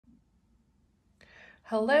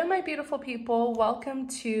Hello, my beautiful people. Welcome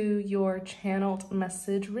to your channeled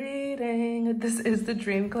message reading. This is the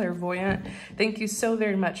Dream Clairvoyant. Thank you so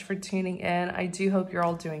very much for tuning in. I do hope you're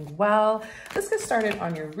all doing well. Let's get started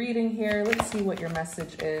on your reading here. Let's see what your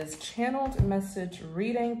message is. Channeled message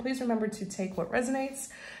reading. Please remember to take what resonates,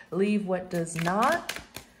 leave what does not.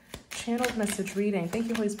 Channeled message reading. Thank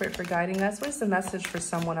you, Holy Spirit, for guiding us. What is the message for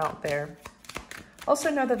someone out there?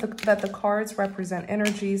 Also know that the cards represent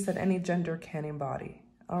energies that any gender can embody.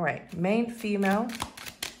 All right, main female,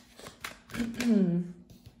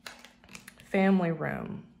 family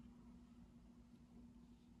room.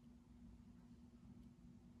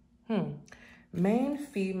 Main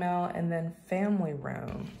female and then family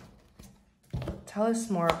room. Tell us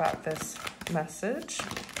more about this message.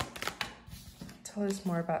 Tell us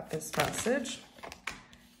more about this message.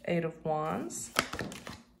 Eight of Wands.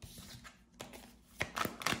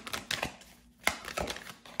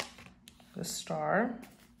 The Star.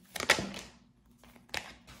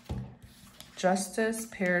 Justice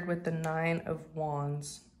paired with the Nine of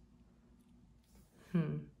Wands.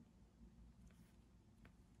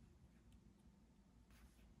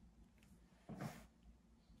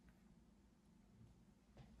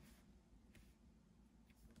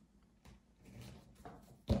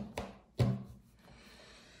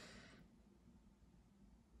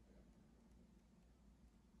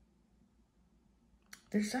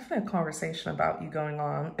 There's definitely a conversation about you going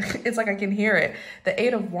on. It's like I can hear it. The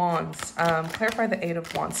Eight of Wands. Clarify the Eight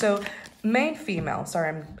of Wands. So main female.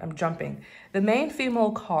 Sorry, I'm jumping. The main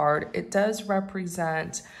female card. It does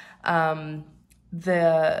represent the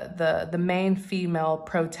main female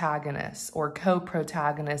protagonist or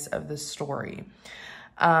co-protagonist of the story.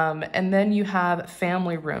 And then you have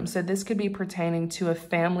family room. So this could be pertaining to a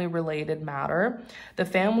family related matter. The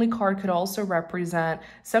family card could also represent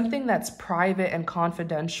something that's private and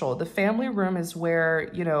confidential. The family room is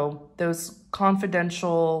where, you know, those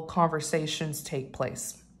confidential conversations take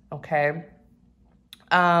place. Okay.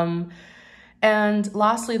 And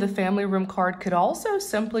lastly, the family room card could also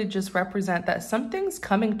simply just represent that something's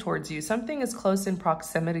coming towards you. Something is close in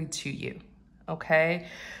proximity to you. Okay,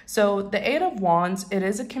 so the Eight of Wands, it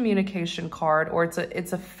is a communication card, or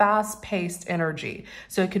it's a fast-paced energy.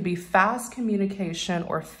 So it could be fast communication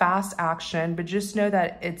or fast action, but just know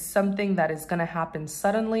that it's something that is going to happen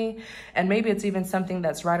suddenly, and maybe it's even something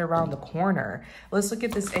that's right around the corner. Let's look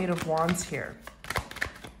at this Eight of Wands here.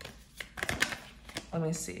 Let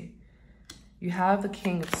me see. You have the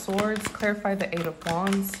King of Swords. Clarify the Eight of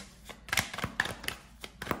Wands.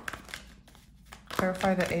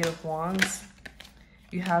 Clarify the Eight of Wands.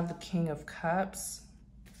 You have the King of Cups.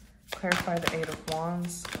 Clarify the Eight of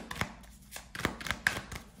Wands.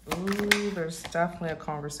 Ooh, there's definitely a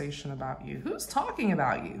conversation about you. Who's talking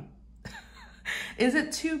about you? Is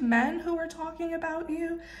it two men who are talking about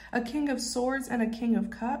you? A King of Swords and a King of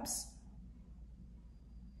Cups?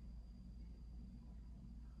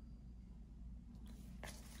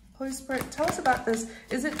 Holy Spirit, tell us about this.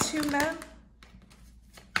 Is it two men?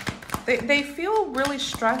 They feel really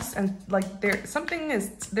stressed and like they're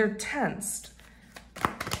tensed.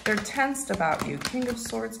 They're tensed about you. King of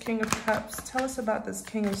Swords, King of Cups. Tell us about this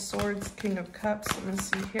King of Swords, King of Cups. Let me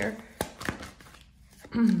see here.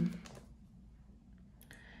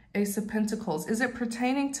 Ace of Pentacles. Is it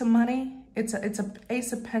pertaining to money? It's a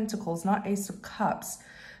Ace of Pentacles, not Ace of Cups.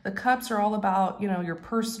 The cups are all about, you know, your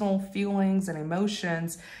personal feelings and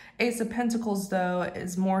emotions. Ace of Pentacles, though,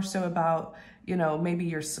 is more so about, you know, maybe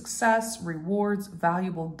your success, rewards,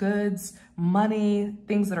 valuable goods, money,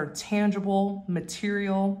 things that are tangible,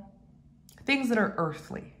 material, things that are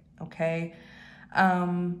earthly, okay?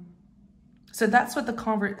 So that's what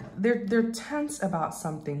they're tense about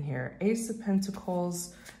something here. Ace of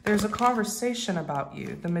Pentacles, there's a conversation about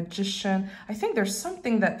you. The Magician, I think there's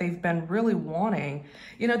something that they've been really wanting.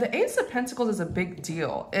 You know, the Ace of Pentacles is a big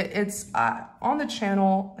deal. It's on the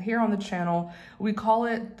channel, here on the channel, we call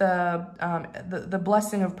it the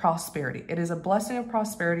blessing of prosperity. It is a blessing of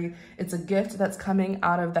prosperity. It's a gift that's coming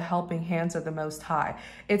out of the helping hands of the Most High.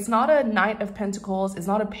 It's not a Knight of Pentacles. It's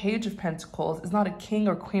not a Page of Pentacles. It's not a King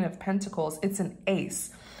or Queen of Pentacles. It's an ace.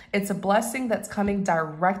 It's a blessing that's coming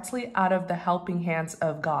directly out of the helping hands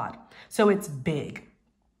of God. So it's big.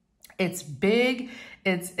 It's big.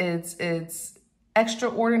 It's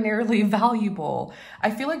extraordinarily valuable. I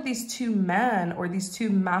feel like these two men or these two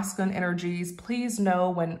masculine energies, please know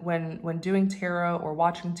when doing tarot or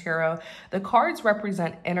watching tarot, the cards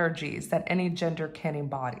represent energies that any gender can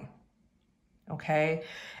embody. Okay.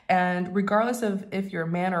 And regardless of if you're a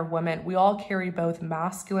man or woman, we all carry both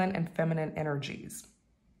masculine and feminine energies.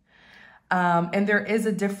 And there is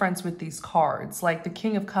a difference with these cards. Like the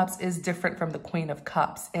King of Cups is different from the Queen of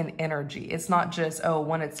Cups in energy. It's not just, oh,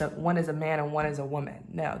 one is a man and one is a woman.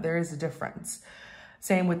 No, there is a difference.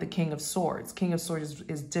 Same with the King of Swords. King of Swords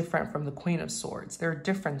is different from the Queen of Swords. There are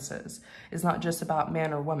differences. It's not just about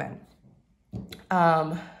man or woman.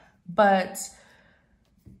 But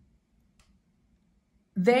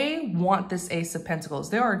they want this Ace of Pentacles.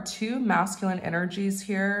 There are two masculine energies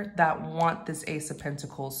here that want this Ace of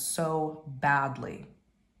Pentacles so badly.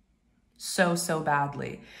 So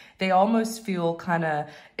badly. They almost feel kind of,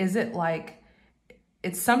 is it like,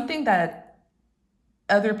 it's something that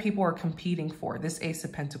other people are competing for, this Ace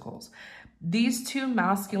of Pentacles. These two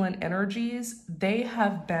masculine energies, they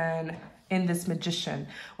have been in this Magician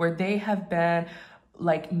where they have been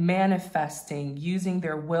like manifesting, using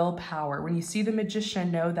their willpower. When you see the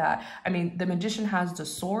Magician, know that, I mean, the Magician has the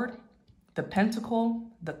sword, the pentacle,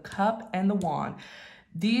 the cup, and the wand.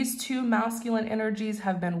 These two masculine energies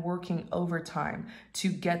have been working overtime to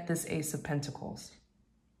get this Ace of Pentacles.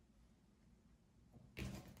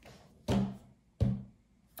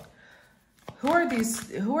 Who are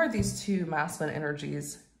these two masculine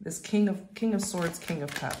energies? This King of Swords, King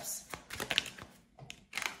of Cups.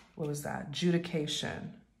 What was that?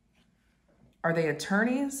 Judication. Are they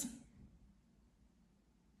attorneys?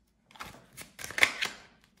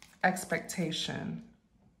 Expectation.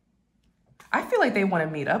 I feel like they want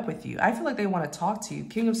to meet up with you. I feel like they want to talk to you.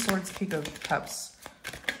 King of Swords, King of Cups.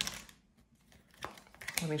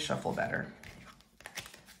 Let me shuffle better.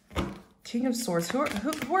 King of Swords.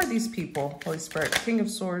 Who are these people? Holy Spirit. King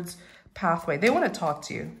of Swords, pathway. They want to talk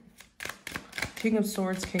to you. King of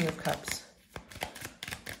Swords, King of Cups.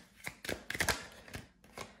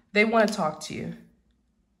 They want to talk to you.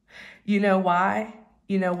 You know why?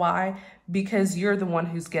 You know why? Because you're the one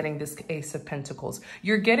who's getting this Ace of Pentacles.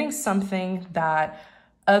 You're getting something that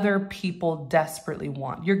other people desperately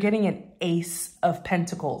want. You're getting an Ace of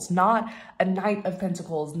Pentacles, not a Knight of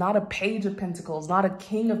Pentacles, not a Page of Pentacles, not a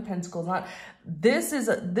King of Pentacles. This is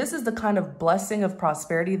the kind of blessing of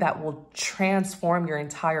prosperity that will transform your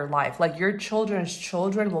entire life. Like your children's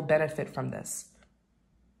children will benefit from this.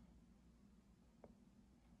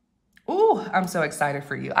 Ooh, I'm so excited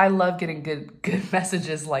for you. I love getting good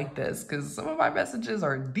messages like this because some of my messages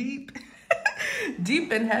are deep,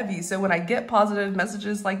 deep and heavy. So when I get positive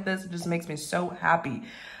messages like this, it just makes me so happy.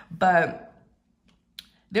 But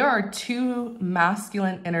there are two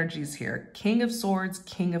masculine energies here. King of Swords,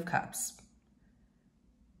 King of Cups.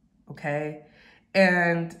 Okay?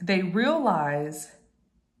 And they realize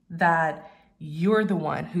that you're the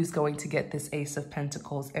one who's going to get this Ace of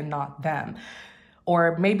Pentacles and not them.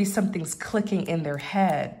 Or maybe something's clicking in their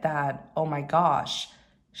head that, oh my gosh,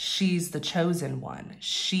 she's the chosen one.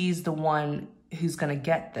 She's the one who's going to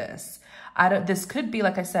get this. This could be,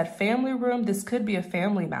 like I said, family room. This could be a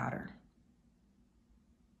family matter.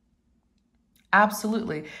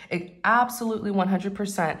 Absolutely. Absolutely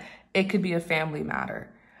 100%. It could be a family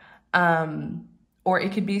matter. Or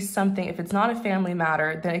it could be something, if it's not a family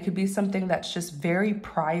matter, then it could be something that's just very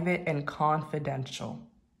private and confidential.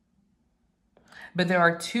 But there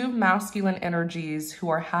are two masculine energies who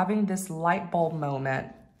are having this light bulb moment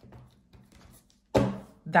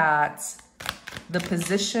that the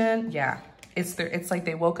position, yeah, it's like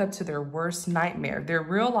they woke up to their worst nightmare. They're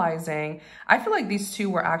realizing, I feel like these two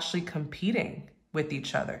were actually competing with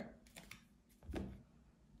each other.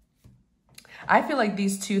 I feel like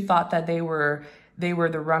these two thought that they were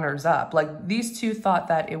the runners up. Like these two thought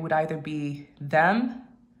that it would either be them,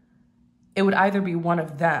 it would either be one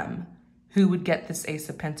of them who would get this Ace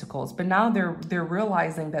of Pentacles. But now they're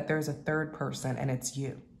realizing that there's a third person and it's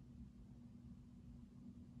you.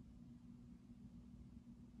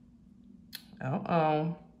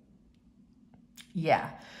 Uh-oh. Yeah.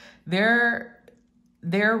 They're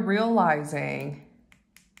realizing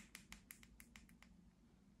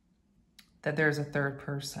that there's a third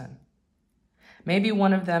person. Maybe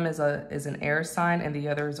one of them is an air sign and the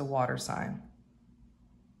other is a water sign.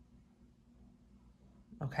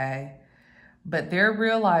 Okay? But they're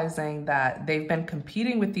realizing that they've been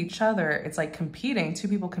competing with each other. It's like competing, two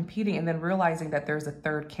people competing, and then realizing that there's a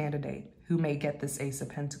third candidate who may get this Ace of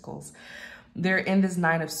Pentacles. They're in this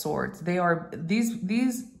Nine of Swords. They are, these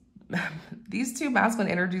two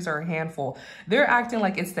masculine energies are a handful. They're acting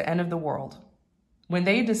like it's the end of the world. When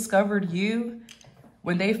they discovered you,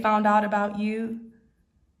 when they found out about you,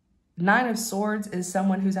 Nine of Swords is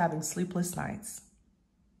someone who's having sleepless nights.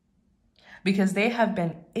 Because they have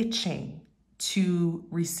been itching to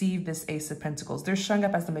receive this Ace of Pentacles. They're showing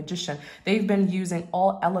up as the Magician. They've been using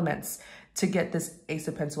all elements to get this Ace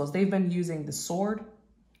of Pentacles. They've been using the sword,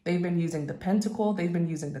 They've been using the pentacle. They've been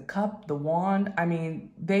using the cup, the wand. I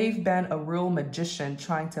mean, they've been a real magician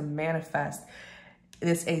trying to manifest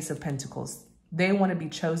this Ace of Pentacles. They want to be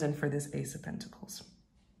chosen for this Ace of Pentacles.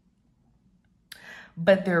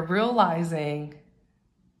 But they're realizing,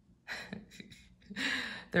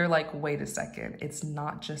 they're like, wait a second. It's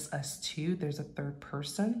not just us two. There's a third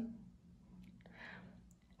person.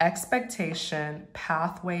 Expectation,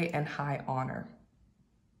 pathway, and high honor.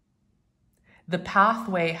 The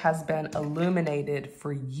pathway has been illuminated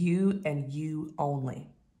for you and you only.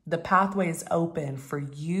 The pathway is open for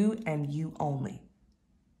you and you only.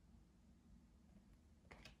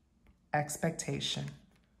 Expectation.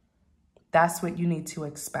 That's what you need to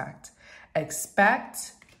expect.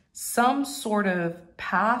 Expect some sort of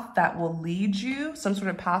path that will lead you, some sort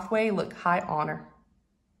of pathway. Look, high honor.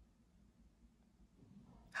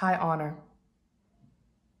 High honor.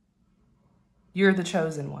 You're the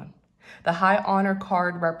chosen one. The high honor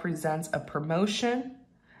card represents a promotion,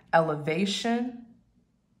 elevation.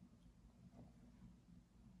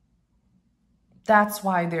 That's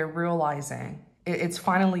why they're realizing it's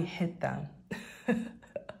finally hit them.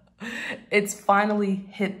 It's finally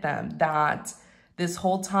hit them that this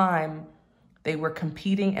whole time they were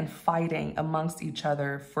competing and fighting amongst each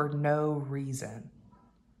other for no reason.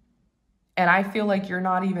 And I feel like you're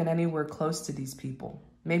not even anywhere close to these people.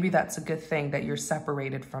 Maybe that's a good thing that you're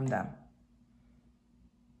separated from them.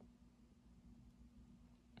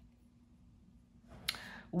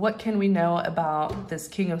 What can we know about this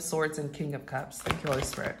King of Swords and King of Cups? Thank you, Holy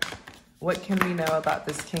Spirit. What can we know about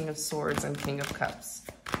this King of Swords and King of Cups?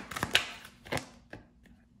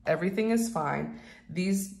 Everything is fine.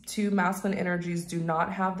 These two masculine energies do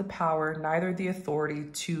not have the power, neither the authority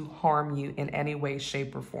to harm you in any way,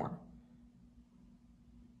 shape, or form.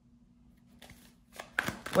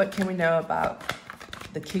 What can we know about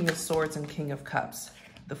the King of Swords and King of Cups?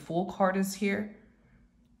 The Fool card is here.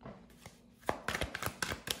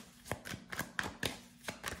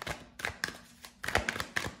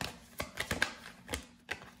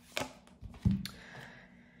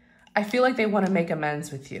 I feel like they want to make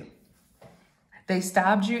amends with you. They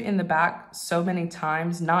stabbed you in the back so many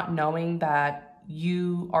times, not knowing that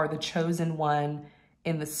you are the chosen one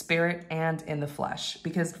in the spirit and in the flesh.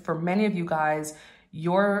 Because for many of you guys,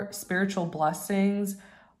 your spiritual blessings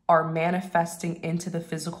are manifesting into the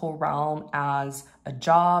physical realm as a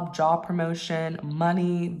job promotion,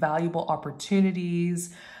 money, valuable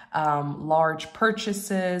opportunities, large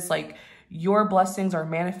purchases. Like, your blessings are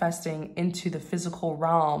manifesting into the physical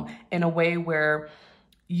realm in a way where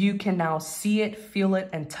you can now see it, feel it,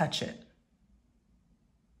 and touch it.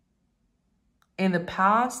 In the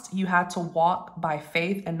past, you had to walk by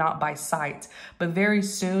faith and not by sight. But very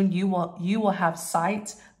soon, you will have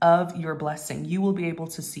sight of your blessing. You will be able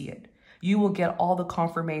to see it. You will get all the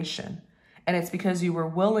confirmation. And it's because you were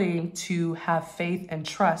willing to have faith and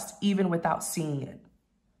trust even without seeing it.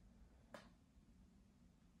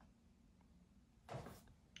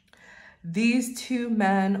 These two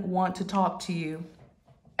men want to talk to you.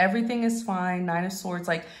 Everything is fine. Nine of Swords.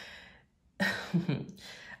 Like,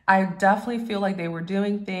 I definitely feel like they were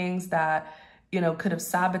doing things that, you know, could have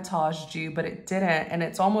sabotaged you, but it didn't. And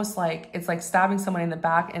it's almost like, it's like stabbing someone in the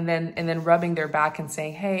back and then rubbing their back and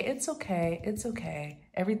saying, hey, it's okay. It's okay.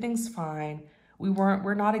 Everything's fine.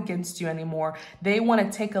 We're not against you anymore. They want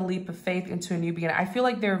to take a leap of faith into a new beginning. I feel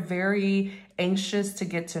like they're very anxious to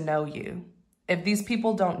get to know you. If these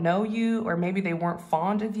people don't know you, or maybe they weren't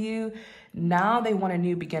fond of you, now they want a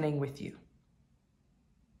new beginning with you.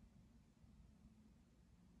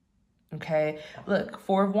 Okay, look,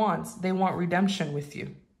 Four of Wands, they want redemption with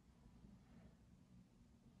you.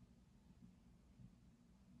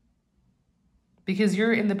 Because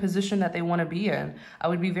you're in the position that they want to be in. I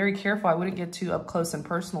would be very careful. I wouldn't get too up close and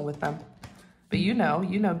personal with them. But you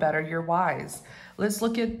know better. You're wise. Let's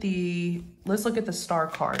look at the Star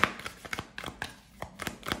card.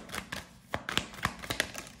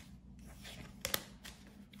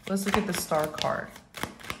 Let's look at the Star card.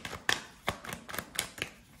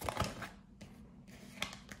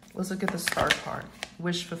 Let's look at the Star card.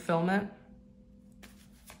 Wish fulfillment.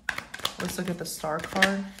 Let's look at the Star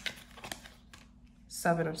card.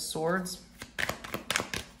 Seven of Swords.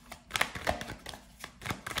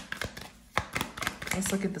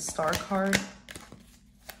 Let's look at the Star card.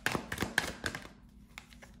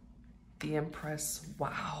 The Empress.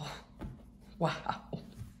 Wow. Wow.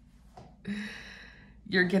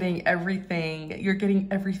 You're getting everything. You're getting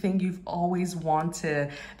everything you've always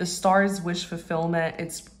wanted. The Star's wish fulfillment.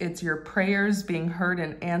 It's your prayers being heard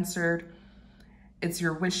and answered. It's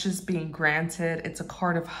your wishes being granted. It's a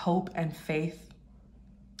card of hope and faith.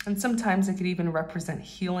 And sometimes it could even represent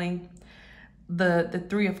healing. The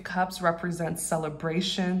Three of Cups represents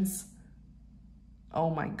celebrations. Oh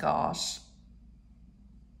my gosh.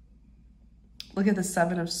 Look at the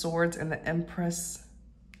Seven of Swords and the Empress.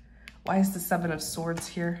 Why is the Seven of Swords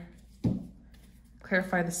here?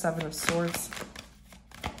 Clarify the Seven of Swords.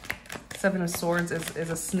 Seven of Swords is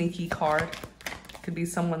a sneaky card. Could be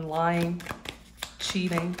someone lying,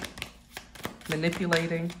 cheating,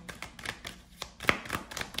 manipulating.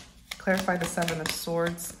 Clarify the Seven of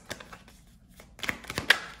Swords.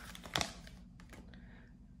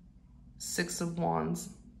 Six of Wands.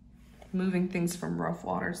 Moving things from rough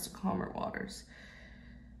waters to calmer waters.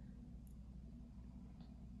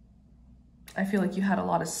 I feel like you had a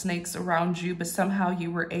lot of snakes around you, but somehow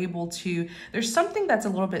you were able to, there's something that's a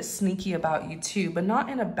little bit sneaky about you too, but not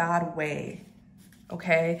in a bad way.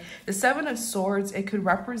 Okay, the Seven of Swords, it could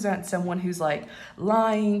represent someone who's like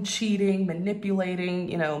lying, cheating, manipulating,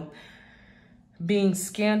 you know, being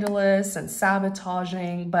scandalous and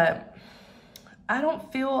sabotaging, but I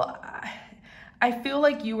feel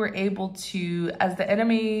like you were able to, as the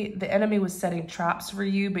enemy was setting traps for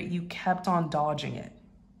you, but you kept on dodging it.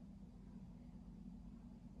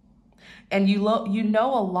 And you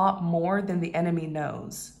know a lot more than the enemy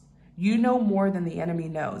knows. You know more than the enemy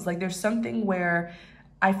knows. Like there's something where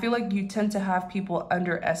I feel like you tend to have people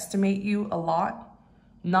underestimate you a lot,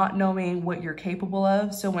 not knowing what you're capable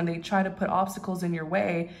of. So when they try to put obstacles in your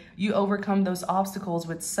way, you overcome those obstacles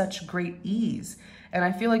with such great ease. And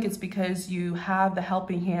I feel like it's because you have the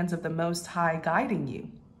helping hands of the Most High guiding you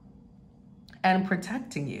and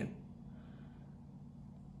protecting you.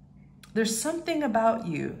 There's something about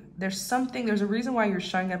you. There's a reason why you're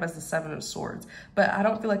showing up as the Seven of Swords, but I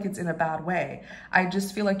don't feel like it's in a bad way. I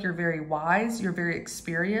just feel like you're very wise, you're very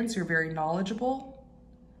experienced, you're very knowledgeable.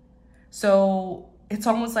 So it's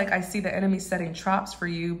almost like I see the enemy setting traps for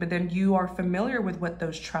you, but then you are familiar with what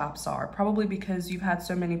those traps are, probably because you've had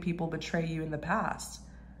so many people betray you in the past.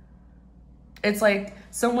 It's like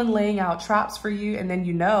someone laying out traps for you and then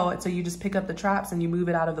you know it, so you just pick up the traps and you move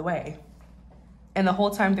it out of the way. And the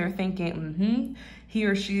whole time they're thinking, he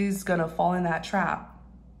or she's gonna fall in that trap.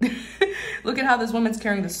 Look at how this woman's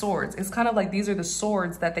carrying the swords. It's kind of like these are the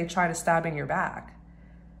swords that they try to stab in your back.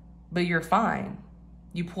 But you're fine.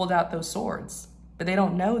 You pulled out those swords. But they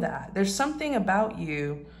don't know that. There's something about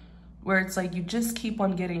you where it's like you just keep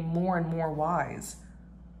on getting more and more wise.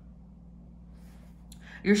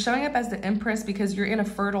 You're showing up as the Empress because you're in a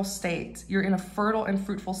fertile state. You're in a fertile and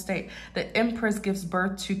fruitful state. The Empress gives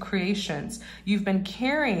birth to creations. You've been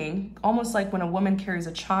carrying, almost like when a woman carries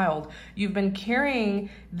a child, you've been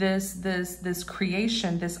carrying this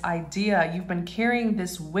creation, this idea. You've been carrying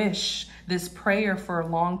this wish, this prayer for a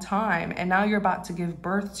long time. And now you're about to give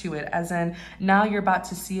birth to it, as in now you're about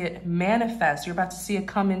to see it manifest. You're about to see it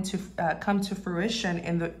come to fruition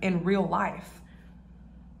in real life.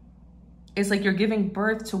 It's like you're giving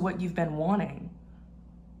birth to what you've been wanting.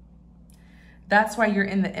 That's why you're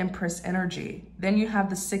in the Empress energy. Then you have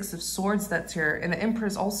the Six of Swords that's here. And the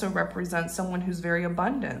Empress also represents someone who's very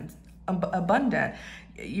abundant.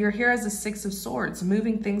 You're here as the Six of Swords,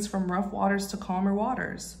 moving things from rough waters to calmer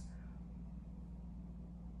waters.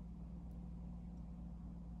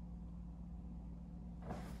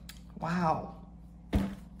 Wow.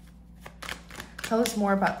 Tell us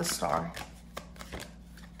more about the Star.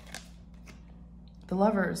 The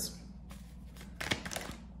Lovers.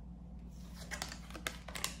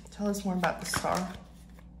 Tell us more about the Star.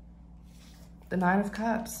 The Nine of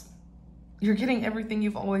Cups. You're getting everything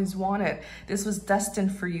you've always wanted. This was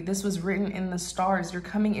destined for you. This was written in the stars. You're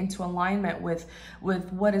coming into alignment with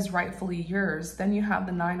what is rightfully yours. Then you have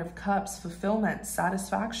the Nine of Cups, fulfillment,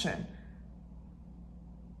 satisfaction.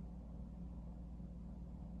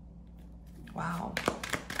 Wow.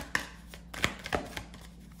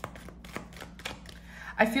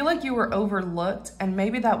 I feel like you were overlooked, and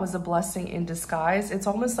maybe that was a blessing in disguise. It's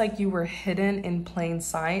almost like you were hidden in plain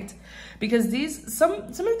sight, because some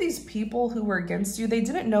of these people who were against you, they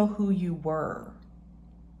didn't know who you were.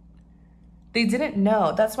 They didn't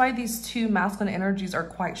know. That's why these two masculine energies are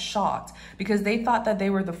quite shocked, because they thought that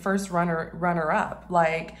they were the first runner up.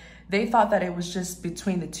 Like they thought that it was just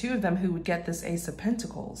between the two of them who would get this Ace of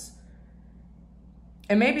Pentacles.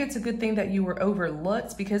 And maybe it's a good thing that you were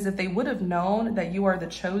overlooked, because if they would have known that you are the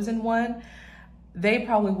chosen one, they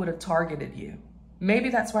probably would have targeted you. Maybe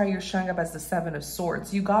that's why you're showing up as the Seven of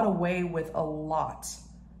Swords. You got away with a lot.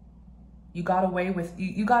 You got away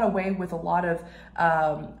with a lot of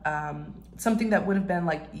something that would have been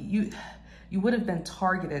like you would have been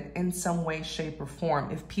targeted in some way, shape, or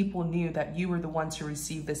form if people knew that you were the one to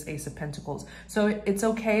receive this Ace of Pentacles. So it's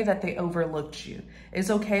okay that they overlooked you. It's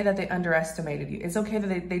okay that they underestimated you. It's okay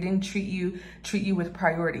that they didn't treat you with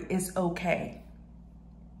priority. It's okay.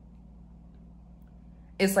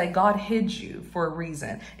 It's like God hid you for a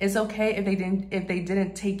reason. It's okay if they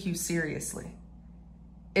didn't take you seriously.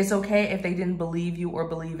 It's okay if they didn't believe you or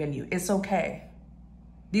believe in you. It's okay.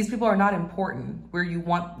 These people are not important where you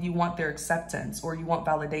want their acceptance or you want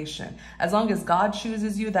validation. As long as God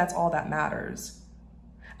chooses you, that's all that matters.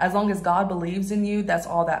 As long as God believes in you, that's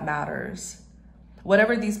all that matters.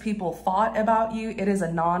 Whatever these people thought about you, it is a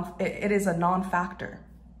non-factor.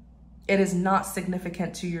 It is not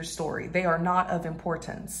significant to your story. They are not of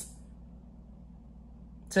importance.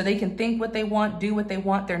 So they can think what they want, do what they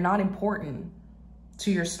want. They're not important to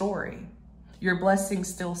your story. Your blessing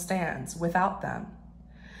still stands without them.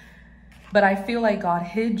 But I feel like God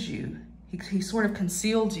hid you. He sort of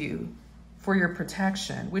concealed you for your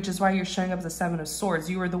protection, which is why you're showing up as the Seven of Swords.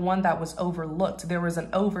 You were the one that was overlooked. There was an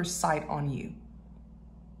oversight on you.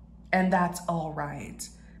 And that's all right,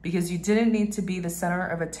 because you didn't need to be the center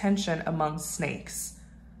of attention among snakes.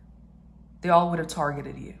 They all would have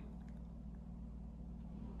targeted you.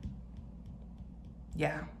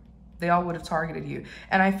 Yeah, they all would have targeted you.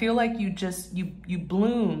 And I feel like you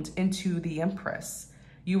bloomed into the Empress.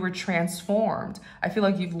 You were transformed. I feel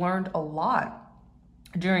like you've learned a lot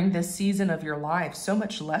during this season of your life. So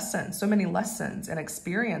much lessons, so many lessons and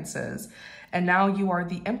experiences. And now you are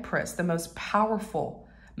the Empress, the most powerful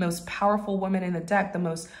woman in the deck, the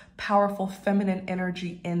most powerful feminine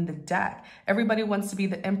energy in the deck. Everybody wants to be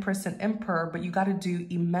the Empress and Emperor, but you got to do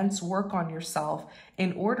immense work on yourself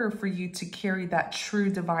in order for you to carry that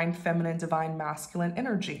true divine feminine, divine masculine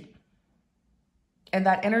energy. And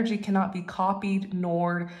that energy cannot be copied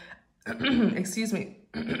nor, excuse me,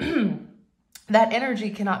 that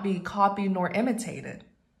energy cannot be copied nor imitated.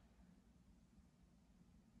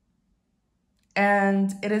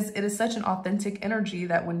 And it is such an authentic energy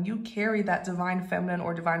that when you carry that divine feminine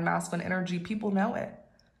or divine masculine energy, people know it.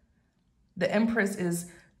 The Empress is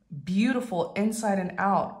beautiful inside and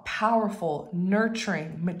out, powerful,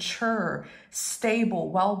 nurturing, mature,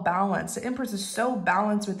 stable, well-balanced. The Empress is so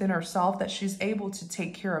balanced within herself that she's able to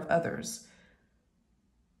take care of others.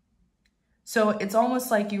 So it's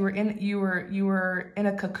almost like you were in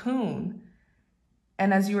a cocoon.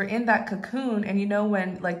 And as you were in that cocoon, and you know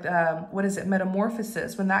when, like, what is it,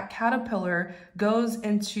 metamorphosis, when that caterpillar goes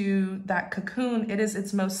into that cocoon, it is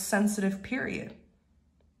its most sensitive period.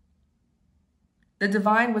 The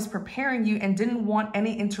divine was preparing you and didn't want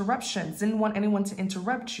any interruptions, didn't want anyone to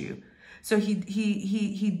interrupt you. So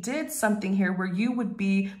he did something here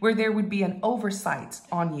where there would be an oversight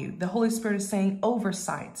on you. The Holy Spirit is saying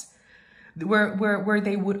oversight, where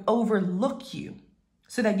they would overlook you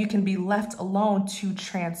so that you can be left alone to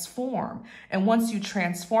transform. And once you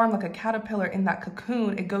transform like a caterpillar in that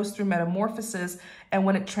cocoon, it goes through metamorphosis. And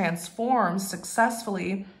when it transforms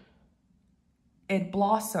successfully, it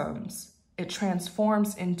blossoms. It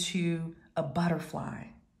transforms into a butterfly.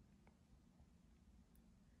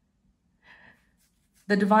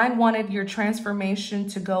 The divine wanted your transformation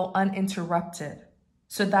to go uninterrupted.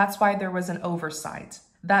 So that's why there was an oversight.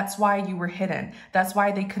 That's why you were hidden. That's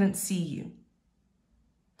why they couldn't see you.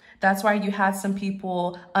 That's why you had some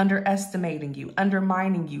people underestimating you,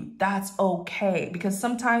 undermining you. That's okay. Because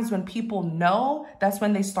sometimes when people know, that's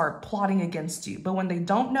when they start plotting against you. But when they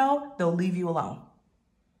don't know, they'll leave you alone.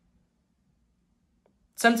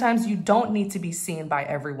 Sometimes you don't need to be seen by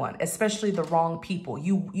everyone, especially the wrong people.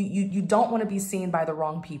 You don't want to be seen by the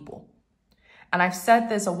wrong people. And I've said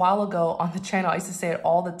this a while ago on the channel. I used to say it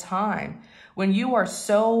all the time. When you are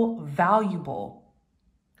so valuable,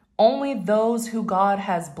 only those who God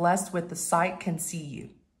has blessed with the sight can see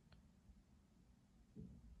you.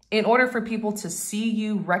 In order for people to see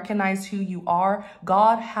you, recognize who you are,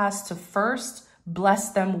 God has to first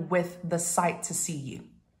bless them with the sight to see you.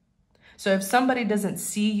 So if somebody doesn't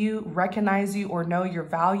see you, recognize you, or know your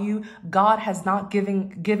value, God has not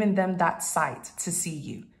given them that sight to see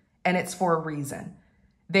you. And it's for a reason.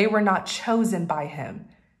 They were not chosen by him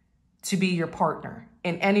to be your partner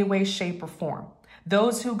in any way, shape, or form.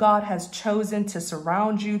 Those who God has chosen to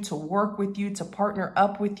surround you, to work with you, to partner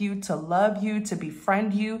up with you, to love you, to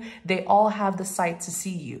befriend you, they all have the sight to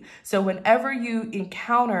see you. So whenever you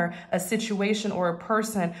encounter a situation or a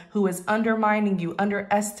person who is undermining you,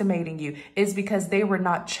 underestimating you, is because they were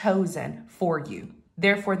not chosen for you.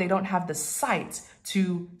 Therefore, they don't have the sight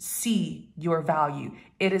to see your value.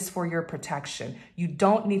 It is for your protection. You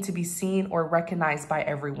don't need to be seen or recognized by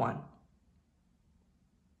everyone.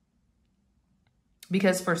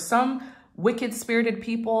 Because for some Wicked spirited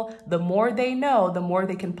people, the more they know, the more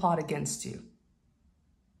they can plot against you.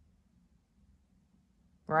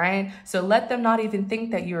 Right? So let them not even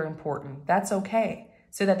think that you're important. That's okay.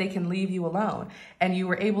 So that they can leave you alone. And you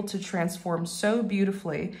were able to transform so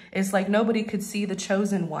beautifully. It's like nobody could see the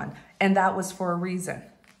chosen one. And that was for a reason.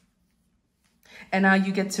 And now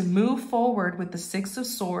you get to move forward with the Six of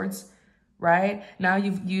Swords, right? Now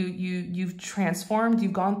you've transformed,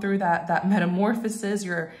 you've gone through that metamorphosis,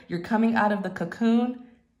 you're coming out of the cocoon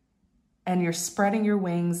and you're spreading your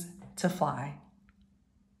wings to fly.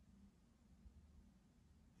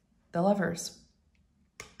 The Lovers.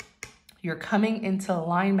 You're coming into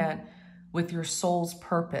alignment with your soul's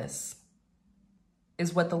purpose,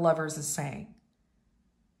 is what the Lovers is saying.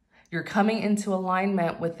 You're coming into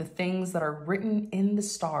alignment with the things that are written in the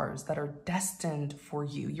stars that are destined for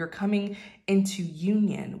you. You're coming into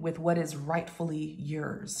union with what is rightfully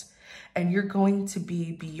yours. And you're going to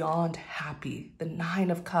be beyond happy. The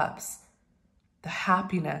Nine of Cups, the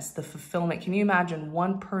happiness, the fulfillment. Can you imagine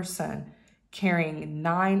one person carrying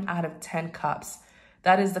 9 out of 10 cups?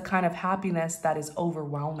 That is the kind of happiness that is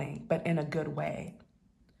overwhelming, but in a good way.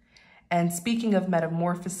 And speaking of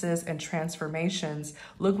metamorphosis and transformations,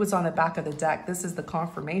 look what's on the back of the deck. This is the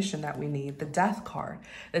confirmation that we need, the Death card.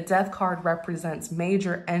 The Death card represents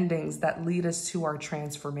major endings that lead us to our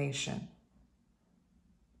transformation.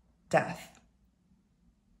 Death.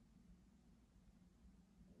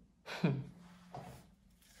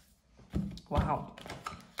 Wow.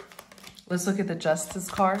 Let's look at the Justice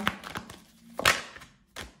card.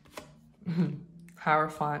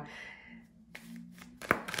 Hierophant.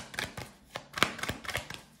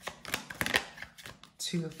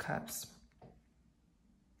 Two of Cups.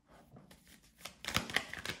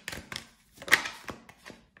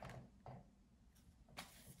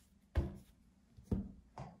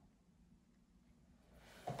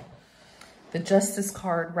 The Justice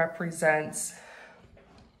card represents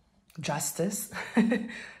justice,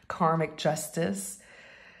 karmic justice.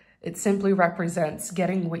 It simply represents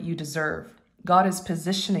getting what you deserve. God is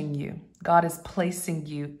positioning you. God is placing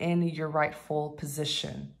you in your rightful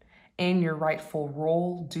position, in your rightful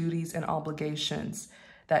role, duties, and obligations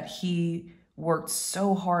that he worked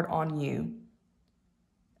so hard on you.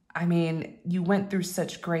 I mean, you went through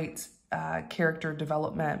such great character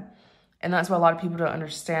development. And that's what a lot of people don't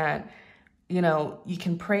understand. You know, you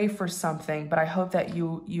can pray for something, but I hope that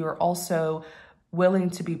you're also willing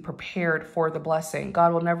to be prepared for the blessing.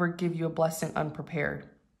 God will never give you a blessing unprepared.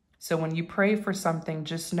 So when you pray for something,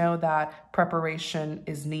 just know that preparation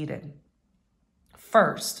is needed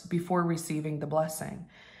first before receiving the blessing.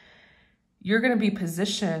 You're going to be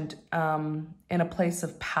positioned in a place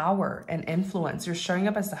of power and influence. You're showing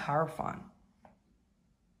up as the Hierophant.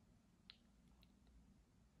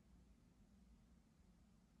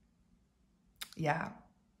 Yeah.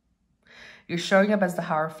 You're showing up as the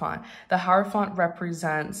Hierophant. The Hierophant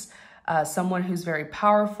represents someone who's very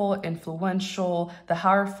powerful, influential. The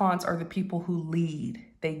Hierophants are the people who lead,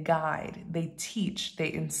 they guide, they teach,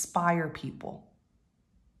 they inspire people.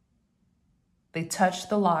 They touch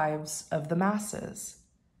the lives of the masses.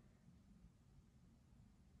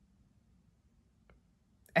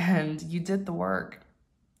 And you did the work.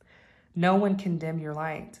 No one can dim your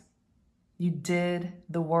light. You did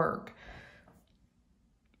the work.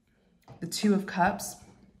 The Two of Cups.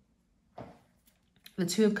 The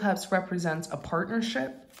Two of Cups represents a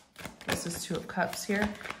partnership. This is Two of Cups here.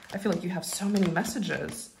 I feel like you have so many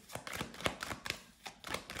messages.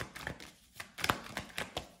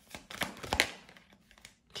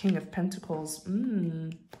 King of Pentacles.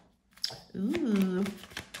 Ooh.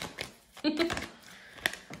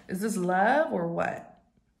 Is this love or what?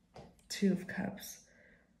 Two of Cups.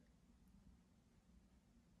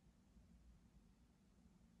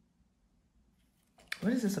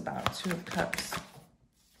 What is this about? Two of Cups.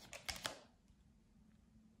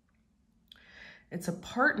 It's a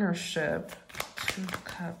partnership. Two of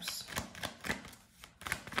Cups.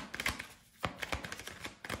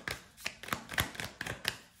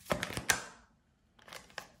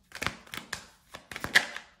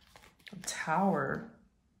 A Tower.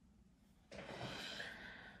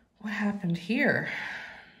 What happened here?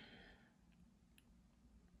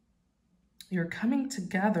 You're coming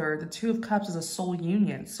together. The Two of Cups is a soul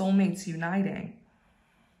union, soulmates uniting.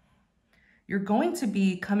 You're going to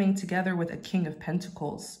be coming together with a King of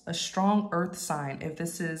Pentacles, a strong earth sign, if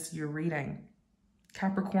this is your reading.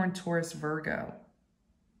 Capricorn, Taurus, Virgo.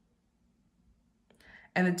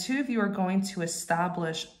 And the two of you are going to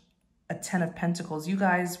establish a Ten of Pentacles. You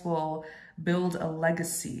guys will build a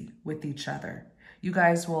legacy with each other. You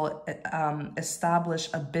guys will establish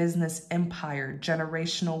a business empire,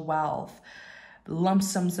 generational wealth, lump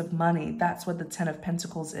sums of money. That's what the 10 of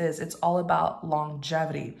Pentacles is. It's all about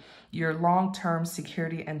longevity, your long-term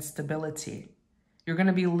security and stability. You're going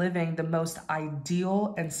to be living the most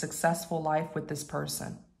ideal and successful life with this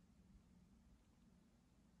person.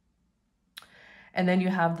 And then you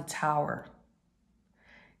have the Tower.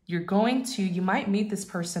 You might meet this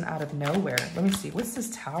person out of nowhere. Let me see, what's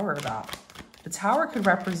this Tower about? The Tower could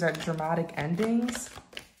represent dramatic endings.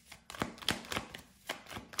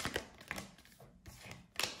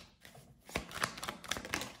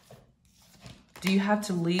 Do you have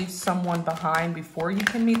to leave someone behind before you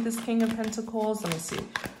can meet this King of Pentacles? Let me see.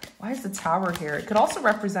 Why is the Tower here? It could also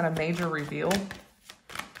represent a major reveal.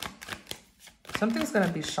 Something's going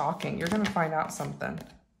to be shocking. You're going to find out something.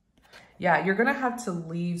 Yeah, you're going to have to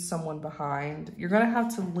leave someone behind. You're going to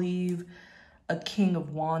have to leave a King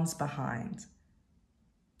of Wands behind.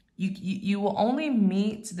 You will only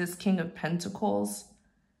meet this King of Pentacles,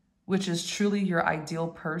 which is truly your ideal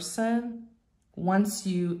person, once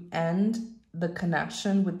you end the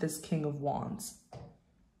connection with this King of Wands.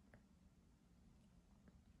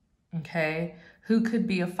 Okay, who could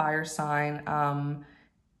be a fire sign?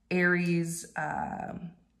 Aries, oh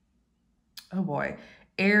boy,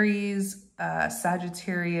 Aries,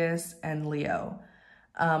 Sagittarius, and Leo.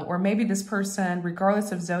 Or maybe this person,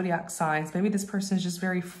 regardless of zodiac signs, maybe this person is just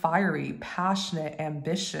very fiery, passionate,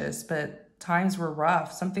 ambitious, but times were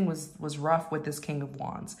rough. Something was rough with this King of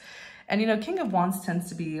Wands. And, you know, King of Wands tends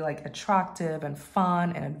to be like attractive and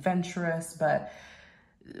fun and adventurous. But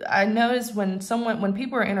I notice when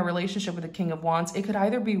people are in a relationship with a King of Wands, it could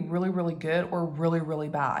either be really, really good or really, really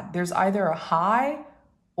bad. There's either a high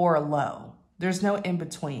or a low. There's no in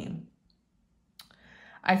between.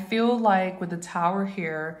 I feel like with the Tower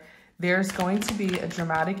here, there's going to be a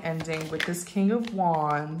dramatic ending with this King of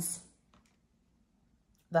Wands.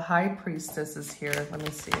 The High Priestess is here. Let me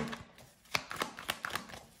see.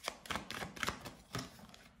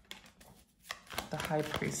 The High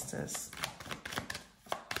Priestess.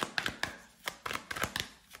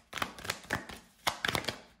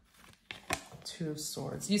 Two of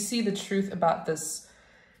Swords. You see the truth about this.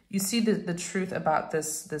 You see the truth about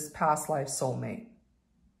this past life soulmate.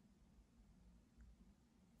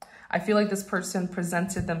 I feel like this person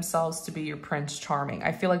presented themselves to be your Prince Charming.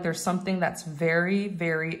 I feel like there's something that's very,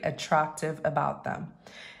 very attractive about them.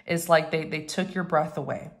 It's like they took your breath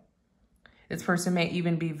away. This person may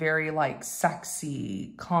even be very like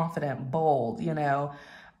sexy, confident, bold, you know,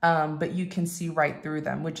 but you can see right through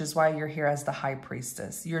them, which is why you're here as the High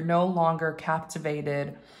Priestess. You're no longer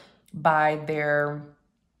captivated by their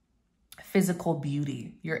physical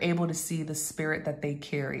beauty. You're able to see the spirit that they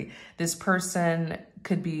carry. This person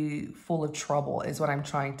could be full of trouble is what I'm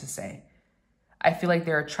trying to say. I feel like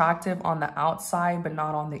they're attractive on the outside, but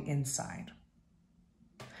not on the inside.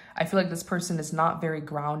 I feel like this person is not very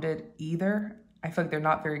grounded either. I feel like they're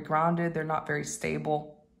not very grounded. They're not very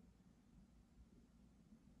stable.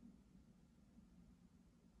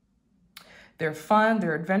 They're fun,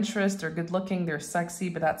 they're adventurous, they're good looking, they're sexy,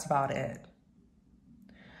 but that's about it.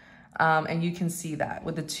 And you can see that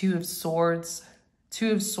with the Two of Swords.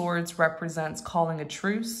 Two of Swords represents calling a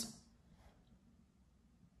truce.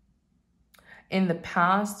 In the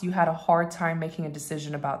past, you had a hard time making a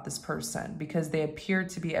decision about this person because they appeared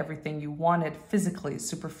to be everything you wanted physically,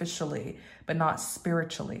 superficially, but not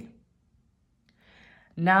spiritually.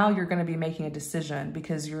 Now you're going to be making a decision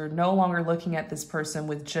because you're no longer looking at this person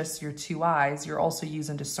with just your two eyes. You're also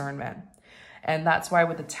using discernment. And that's why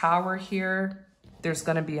with the Tower here, there's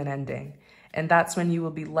going to be an ending. And that's when you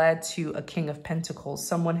will be led to a King of Pentacles,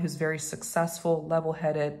 someone who's very successful,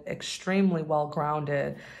 level-headed, extremely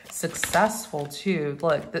well-grounded, successful too.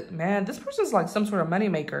 Look, man, this person's like some sort of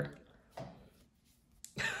moneymaker.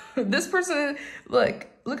 This person, look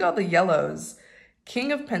at all the yellows.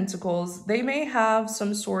 King of Pentacles, they may have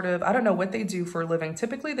some sort of, I don't know what they do for a living.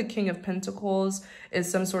 Typically, the King of Pentacles is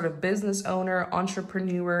some sort of business owner,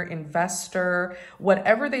 entrepreneur, investor.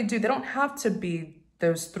 Whatever they do, they don't have to be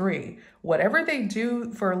those three. Whatever they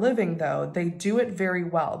do for a living, though, they do it very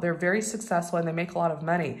well. They're very successful and they make a lot of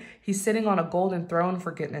money. He's sitting on a golden throne,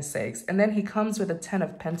 for goodness sakes. And then he comes with a 10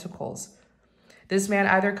 of Pentacles. This man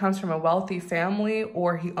either comes from a wealthy family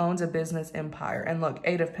or he owns a business empire. And look,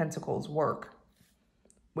 8 of Pentacles, work.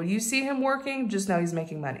 When you see him working, just know he's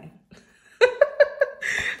making money.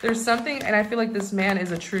 There's something, and I feel like this man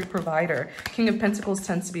is a true provider. King of Pentacles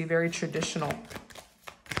tends to be very traditional.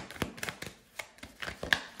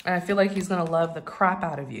 And I feel like he's going to love the crap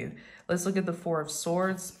out of you. Let's look at the 4 of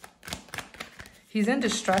Swords. He's in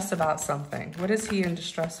distress about something. What is he in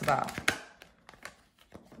distress about?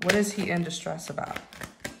 What is he in distress about?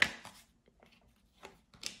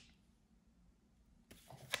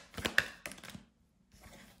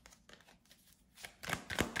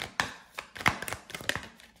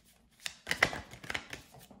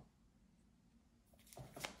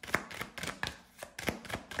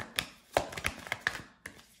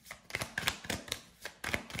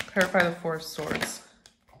 Clarify the Four of Swords,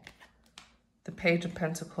 the Page of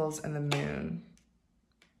Pentacles, and the Moon.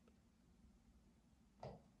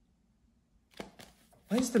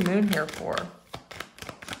 What is the Moon here for?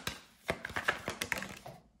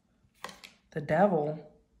 The Devil.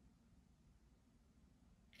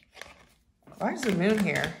 Why is the Moon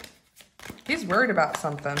here? He's worried about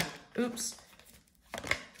something. Oops.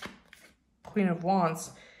 Queen of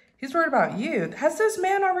Wands. He's worried about you. Has this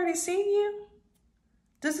man already seen you?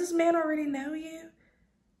 Does this man already know you?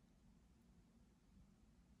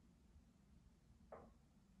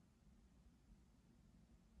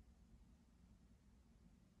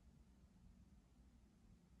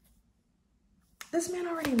 This man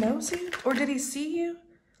already knows you? Or did he see you?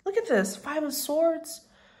 Look at this, Five of Swords.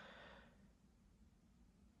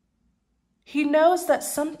 He knows that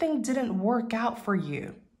something didn't work out for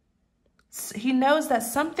you. He knows that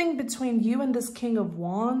something between you and this King of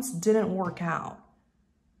Wands didn't work out.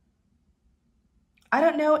 I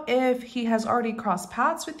don't know if he has already crossed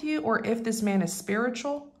paths with you or if this man is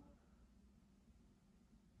spiritual.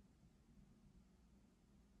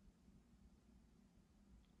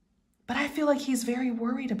 But I feel like he's very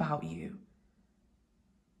worried about you.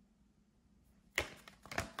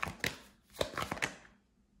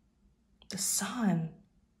 The Sun.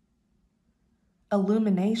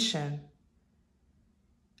 Illumination.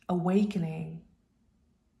 Awakening.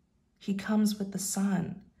 He comes with the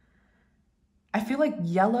sun. I feel like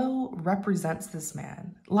yellow represents this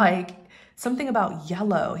man. Like something about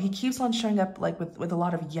yellow. He keeps on showing up like with a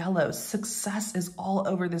lot of yellow. Success is all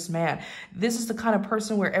over this man. This is the kind of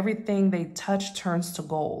person where everything they touch turns to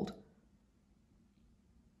gold.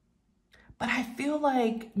 But I feel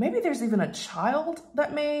like maybe there's even a child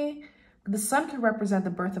that the sun could represent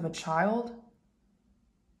the birth of a child.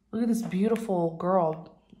 Look at this beautiful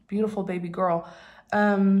girl, beautiful baby girl.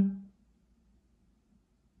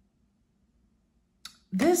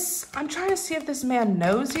 I'm trying to see if this man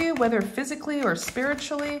knows you, whether physically or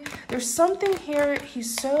spiritually. There's something here.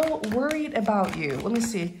 He's so worried about you. Let me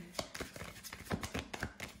see.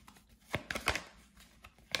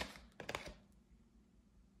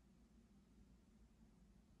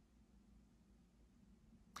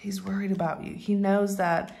 He's worried about you. He knows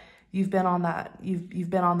that you've been on that, you've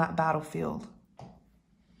been on that battlefield.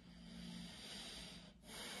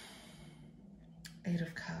 Eight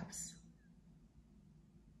of Cups.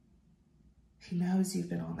 He knows you've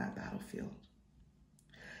been on that battlefield.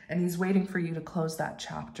 And he's waiting for you to close that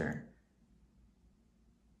chapter.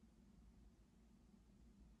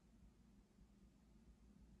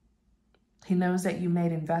 He knows that you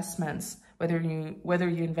made investments, whether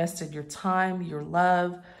you invested your time, your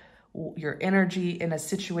love, your energy in a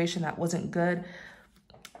situation that wasn't good.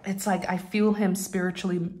 It's like I feel him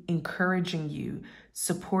spiritually encouraging you,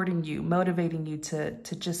 supporting you, motivating you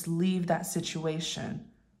to just leave that situation.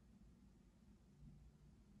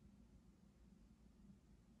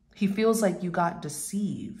 He feels like you got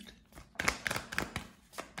deceived.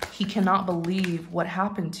 He cannot believe what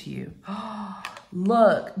happened to you.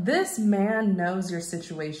 Look, this man knows your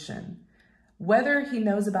situation. Whether he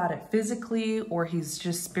knows about it physically or he's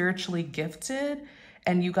just spiritually gifted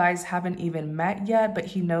and you guys haven't even met yet, but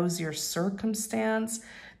he knows your circumstance.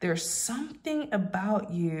 There's something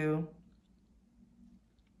about you.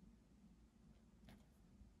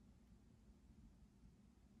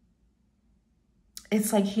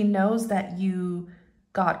 It's like he knows that you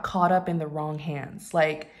got caught up in the wrong hands.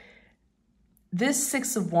 Like this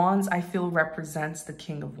Six of Wands, I feel represents the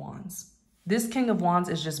King of Wands. This King of Wands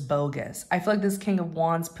is just bogus. I feel like this King of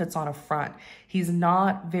Wands puts on a front. He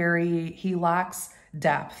lacks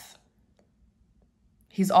depth.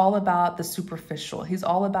 He's all about the superficial. He's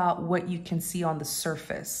all about what you can see on the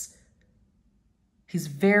surface. He's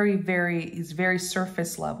very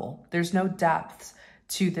surface level. There's no depth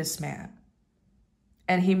to this man.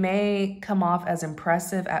 And he may come off as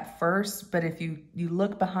impressive at first, but if you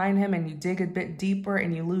look behind him and you dig a bit deeper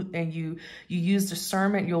and you use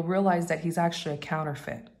discernment, you'll realize that he's actually a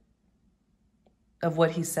counterfeit of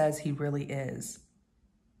what he says he really is.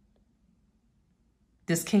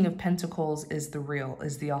 This King of Pentacles is the real,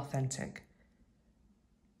 is the authentic.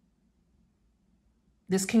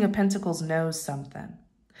 This King of Pentacles knows something.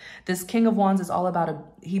 This King of Wands is all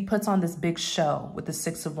about he puts on this big show with the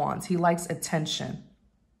Six of Wands. He likes attention.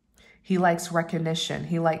 He likes recognition.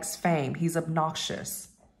 He likes fame. He's obnoxious.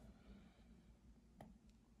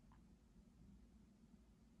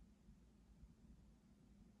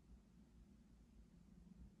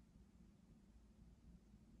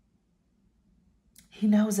 He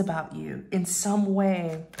knows about you in some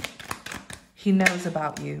way. He knows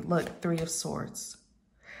about you. Look, Three of Swords.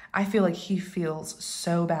 I feel like he feels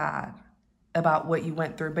so bad about what you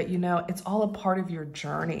went through, but you know, it's all a part of your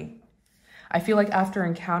journey. I feel like after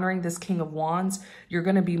encountering this King of Wands, you're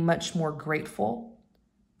going to be much more grateful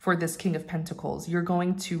for this King of Pentacles. You're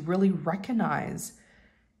going to really recognize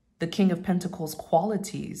the King of Pentacles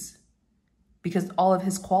qualities, because all of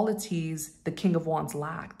his qualities, the King of Wands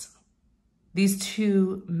lacked. These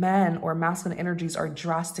two men or masculine energies are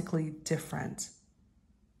drastically different.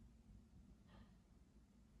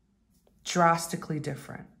 Drastically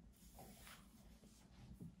different.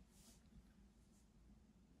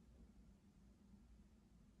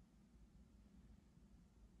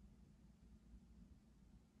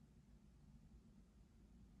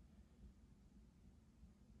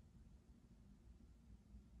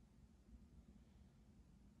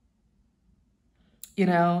 You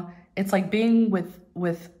know, it's like being with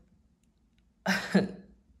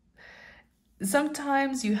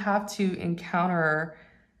sometimes you have to encounter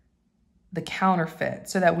the counterfeit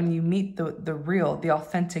so that when you meet the real, the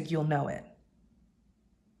authentic, you'll know it.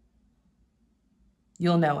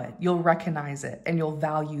 You'll know it. You'll recognize it, and you'll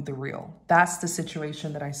value the real. That's the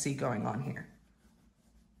situation that I see going on here.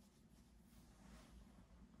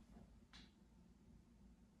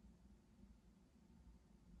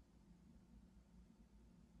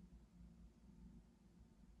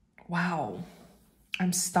 Wow,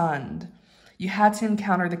 I'm stunned. You had to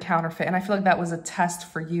encounter the counterfeit, and I feel like that was a test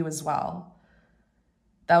for you as well.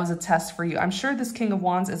 That was a test for you. I'm sure this King of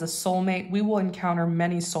Wands is a soulmate. We will encounter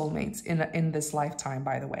many soulmates in this lifetime,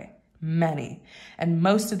 by the way. Many. And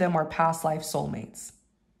most of them are past life soulmates.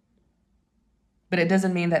 But it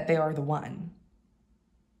doesn't mean that they are the one.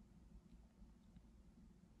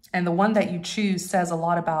 And the one that you choose says a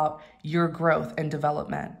lot about your growth and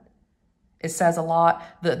development. It says a lot,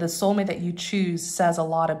 the soulmate that you choose says a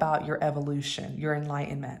lot about your evolution, your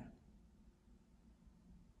enlightenment.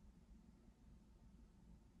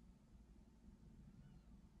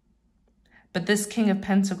 But this King of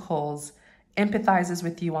Pentacles empathizes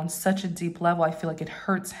with you on such a deep level. I feel like it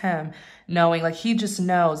hurts him knowing, like he just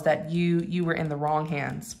knows that you were in the wrong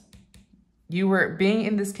hands. You were being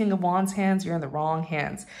in this King of Wands hands, you're in the wrong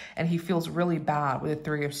hands. And he feels really bad with the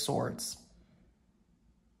Three of Swords.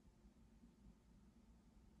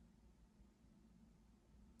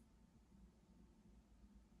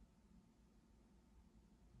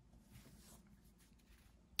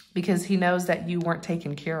 Because he knows that you weren't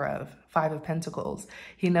taken care of. Five of Pentacles.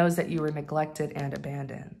 He knows that you were neglected and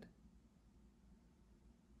abandoned.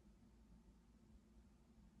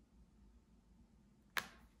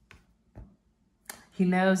 He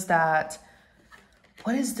knows that,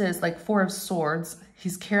 what is this? Like Four of Swords.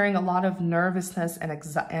 He's carrying a lot of nervousness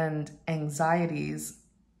and anxieties.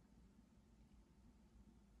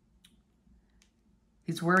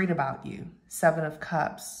 He's worried about you. Seven of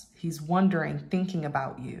Cups. He's wondering, thinking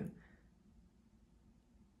about you.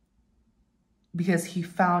 Because he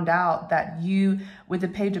found out that you, with the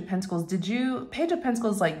Page of Pentacles, Page of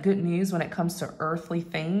Pentacles is like good news when it comes to earthly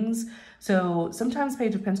things. So sometimes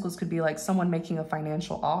Page of Pentacles could be like someone making a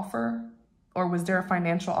financial offer. Or was there a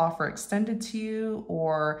financial offer extended to you?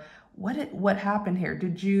 Or what happened here?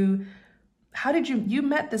 You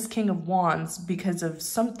met this King of Wands because of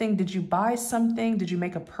something? Did you buy something? Did you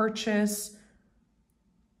make a purchase?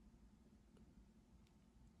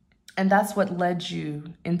 And that's what led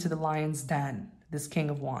you into the lion's den, this King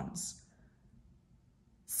of Wands.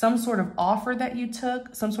 Some sort of offer that you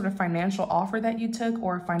took, some sort of financial offer that you took,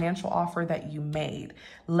 or a financial offer that you made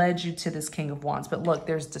led you to this King of Wands. But look,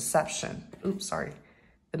 there's deception. Oops, sorry.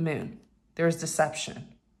 The moon. There's deception.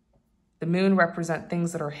 The moon represents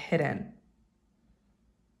things that are hidden.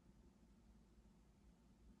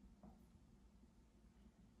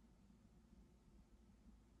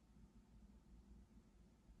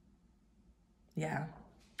 Yeah,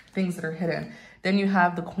 things that are hidden. Then you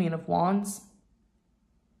have the Queen of Wands.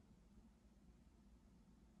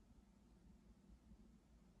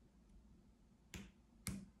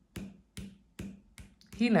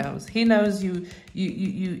 He knows. He knows you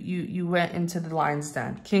went into the lion's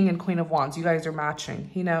den. King and Queen of Wands. You guys are matching.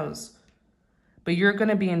 He knows. But you're going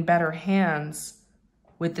to be in better hands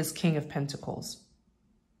with this King of Pentacles.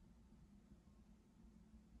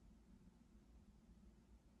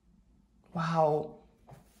 Wow.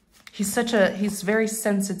 He's very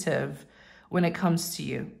sensitive when it comes to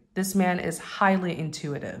you. This man is highly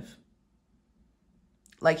intuitive.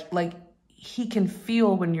 Like he can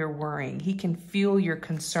feel when you're worrying. He can feel your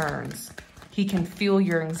concerns. He can feel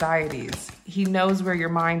your anxieties. He knows where your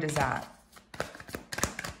mind is at.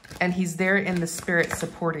 And he's there in the spirit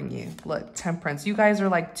supporting you. Look, Temperance. You guys are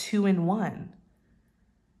like 2 in 1.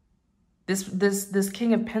 This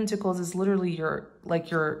King of Pentacles is literally your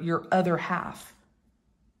other half.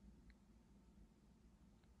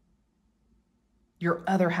 Your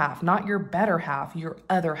other half, not your better half, your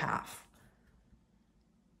other half.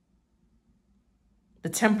 The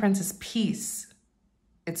Temperance is peace.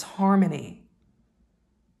 It's harmony.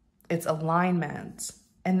 It's alignment.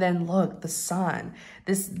 And then look, the Sun.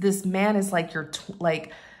 This man is like your,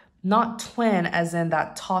 not twin as in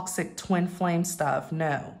that toxic twin flame stuff,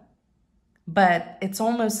 no. But it's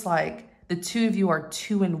almost like the two of you are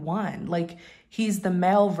 2 in 1. Like he's the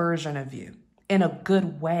male version of you in a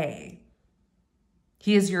good way.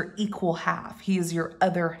 He is your equal half. He is your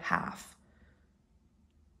other half.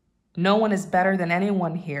 No one is better than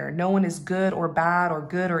anyone here. No one is good or bad or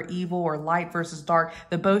good or evil or light versus dark.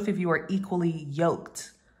 The both of you are equally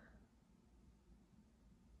yoked.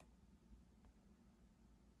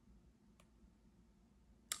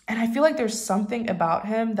 And I feel like there's something about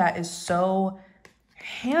him that is so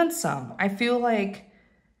handsome. I feel like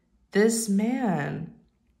this man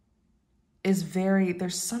is very,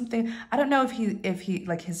 there's something, I don't know if he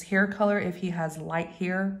like his hair color, if he has light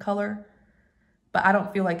hair color, but I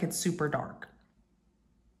don't feel like it's super dark.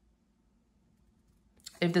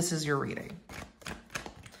 If this is your reading.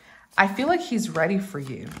 I feel like he's ready for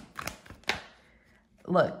you.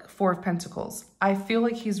 Look, 4 of Pentacles. I feel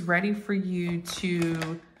like he's ready for you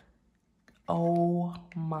to, oh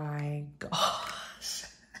my gosh.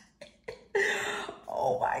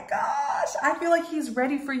 Oh my gosh. I feel like he's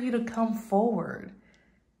ready for you to come forward.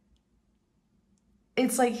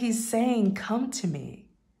 It's like he's saying, come to me.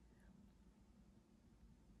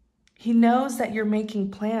 He knows that you're making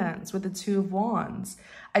plans with the 2 of Wands.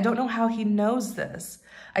 I don't know how he knows this.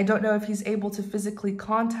 I don't know if he's able to physically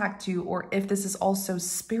contact you or if this is also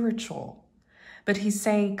spiritual. But he's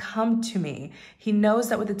saying, come to me. He knows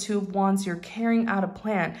that with the 2 of Wands, you're carrying out a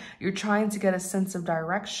plan. You're trying to get a sense of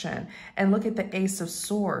direction. And look at the Ace of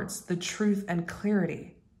Swords, the truth and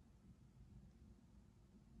clarity.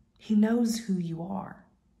 He knows who you are.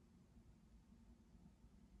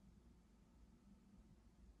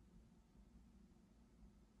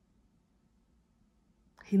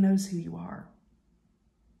 He knows who you are.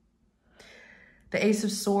 The Ace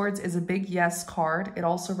of Swords is a big yes card. It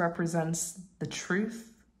also represents the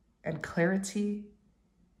truth and clarity.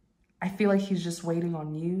 I feel like he's just waiting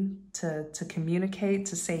on you to communicate,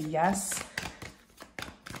 to say yes.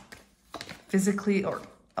 Physically or,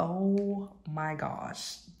 oh my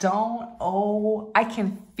gosh. I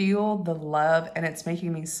can feel the love and it's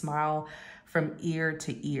making me smile from ear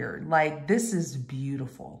to ear. Like, this is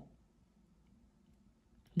beautiful.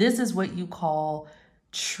 This is what you call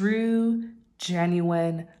true,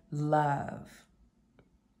 genuine love.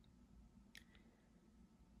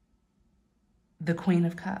 The Queen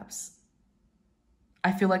of Cups.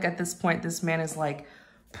 I feel like at this point, this man is like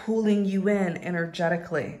pulling you in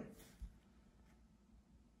energetically.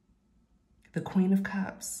 The Queen of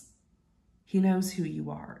Cups. He knows who you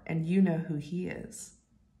are and you know who he is.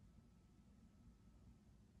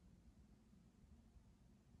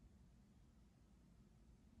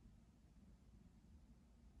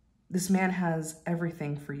 This man has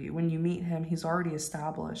everything for you. When you meet him, he's already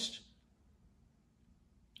established.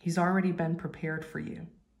 He's already been prepared for you.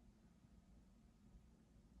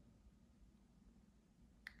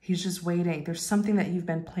 He's just waiting. There's something that you've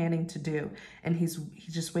been planning to do, and he's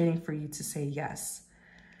just waiting for you to say yes.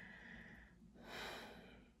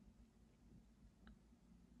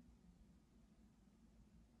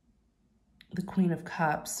 The Queen of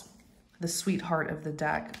Cups, the sweetheart of the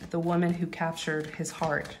deck, the woman who captured his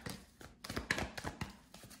heart.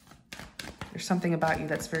 There's something about you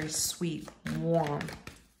that's very sweet, warm.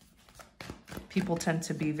 People tend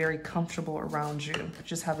to be very comfortable around you.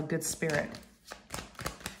 Just have a good spirit.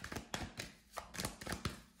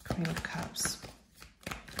 Queen of Cups.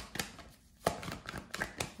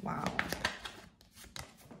 Wow.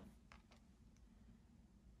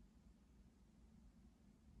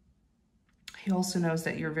 He also knows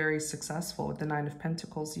that you're very successful with the 9 of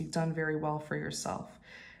Pentacles. You've done very well for yourself.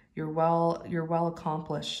 You're well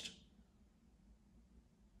accomplished.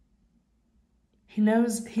 He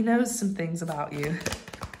knows some things about you.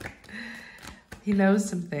 He knows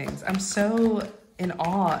some things. I'm so in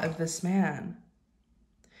awe of this man.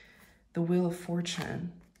 The Wheel of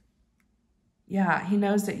Fortune. Yeah, he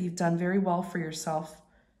knows that you've done very well for yourself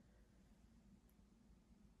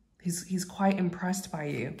He's quite impressed by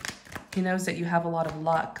you. He knows that you have a lot of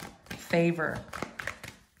luck, favor.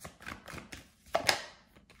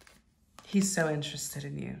 He's so interested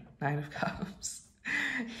in you, Knight of Cups.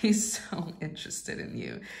 He's so interested in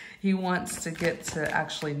you. He wants to get to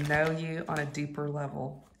actually know you on a deeper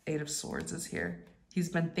level. Eight of Swords is here. He's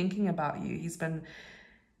been thinking about you.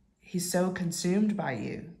 He's so consumed by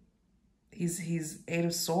you. He's Eight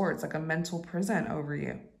of Swords, like a mental prison over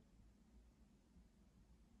you.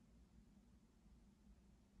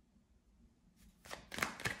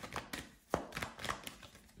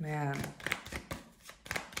 Man,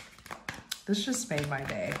 this just made my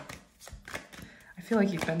day. I feel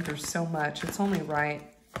like you've been through so much. It's only right.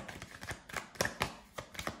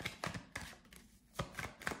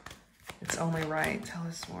 It's only right. Tell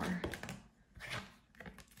us more.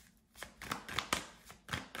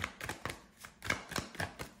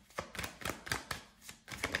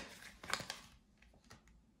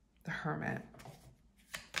 The Hermit.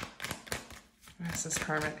 What's this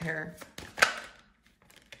Hermit here?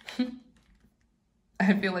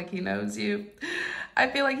 I feel like he knows you. I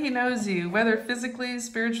feel like he knows you, whether physically,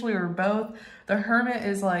 spiritually, or both. The Hermit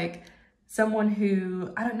is like someone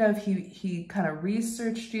who, I don't know if he kind of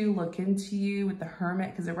researched you, looked into you with the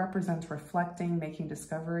Hermit, because it represents reflecting, making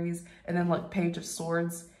discoveries. And then look, Page of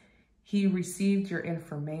Swords, he received your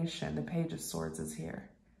information. The Page of Swords is here.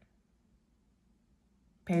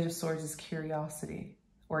 Page of Swords is curiosity,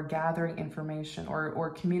 or gathering information, or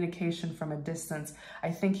communication from a distance. I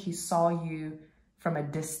think he saw you from a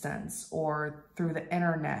distance, or through the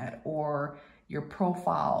internet, or your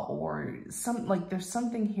profile, or there's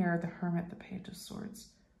something here. The Hermit, the Page of Swords.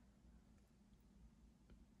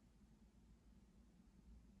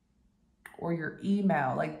 Or your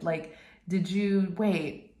email, did you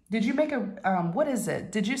make a, what is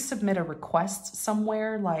it? Did you submit a request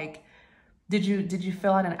somewhere? Did you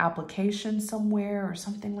fill out an application somewhere or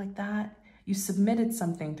something like that? You submitted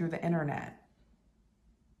something through the internet.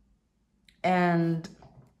 And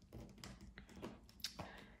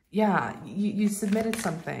yeah, you submitted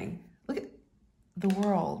something. Look at the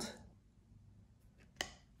World.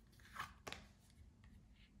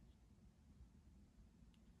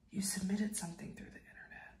 You submitted something through the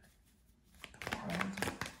internet. The World.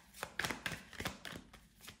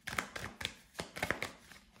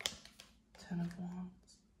 Ten of Wands.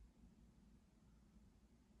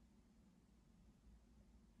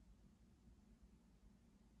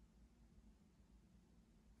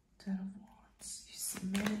 Ten of Wands. You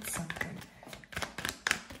submitted something.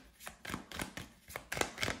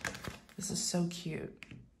 This is so cute.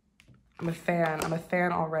 I'm a fan. I'm a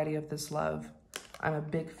fan already of this love. I'm a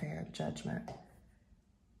big fan. Judgment.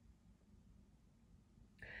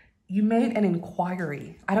 You made an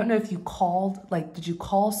inquiry. I don't know if you called, did you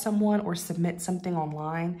call someone or submit something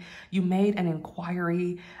online? You made an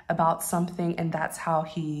inquiry about something, and that's how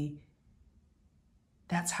he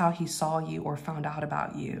saw you or found out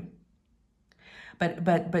about you.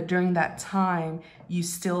 But during that time, you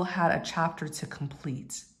still had a chapter to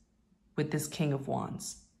complete with this King of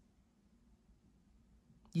Wands.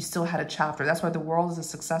 You still had a chapter. That's why the World is a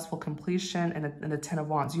successful completion, and the Ten of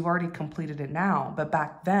Wands. You've already completed it now, but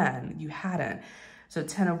back then you hadn't. So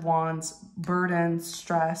Ten of Wands, burden,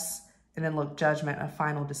 stress, and then look, Judgment, a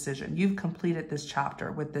final decision. You've completed this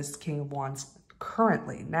chapter with this King of Wands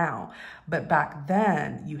currently now, but back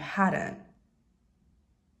then you hadn't.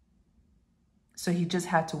 So he just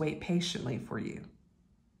had to wait patiently for you.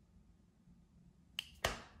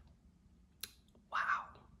 Wow.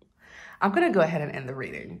 I'm going to go ahead and end the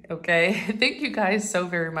reading, okay? Thank you guys so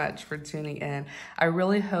very much for tuning in. I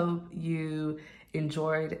really hope you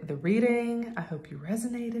enjoyed the reading. I hope you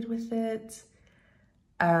resonated with it.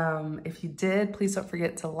 If you did, please don't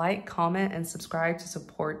forget to like, comment, and subscribe to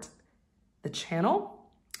support the channel.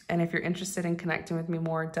 And if you're interested in connecting with me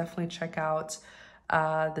more, definitely check out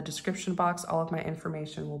the description box. All of my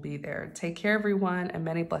information will be there. Take care, everyone, and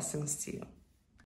many blessings to you.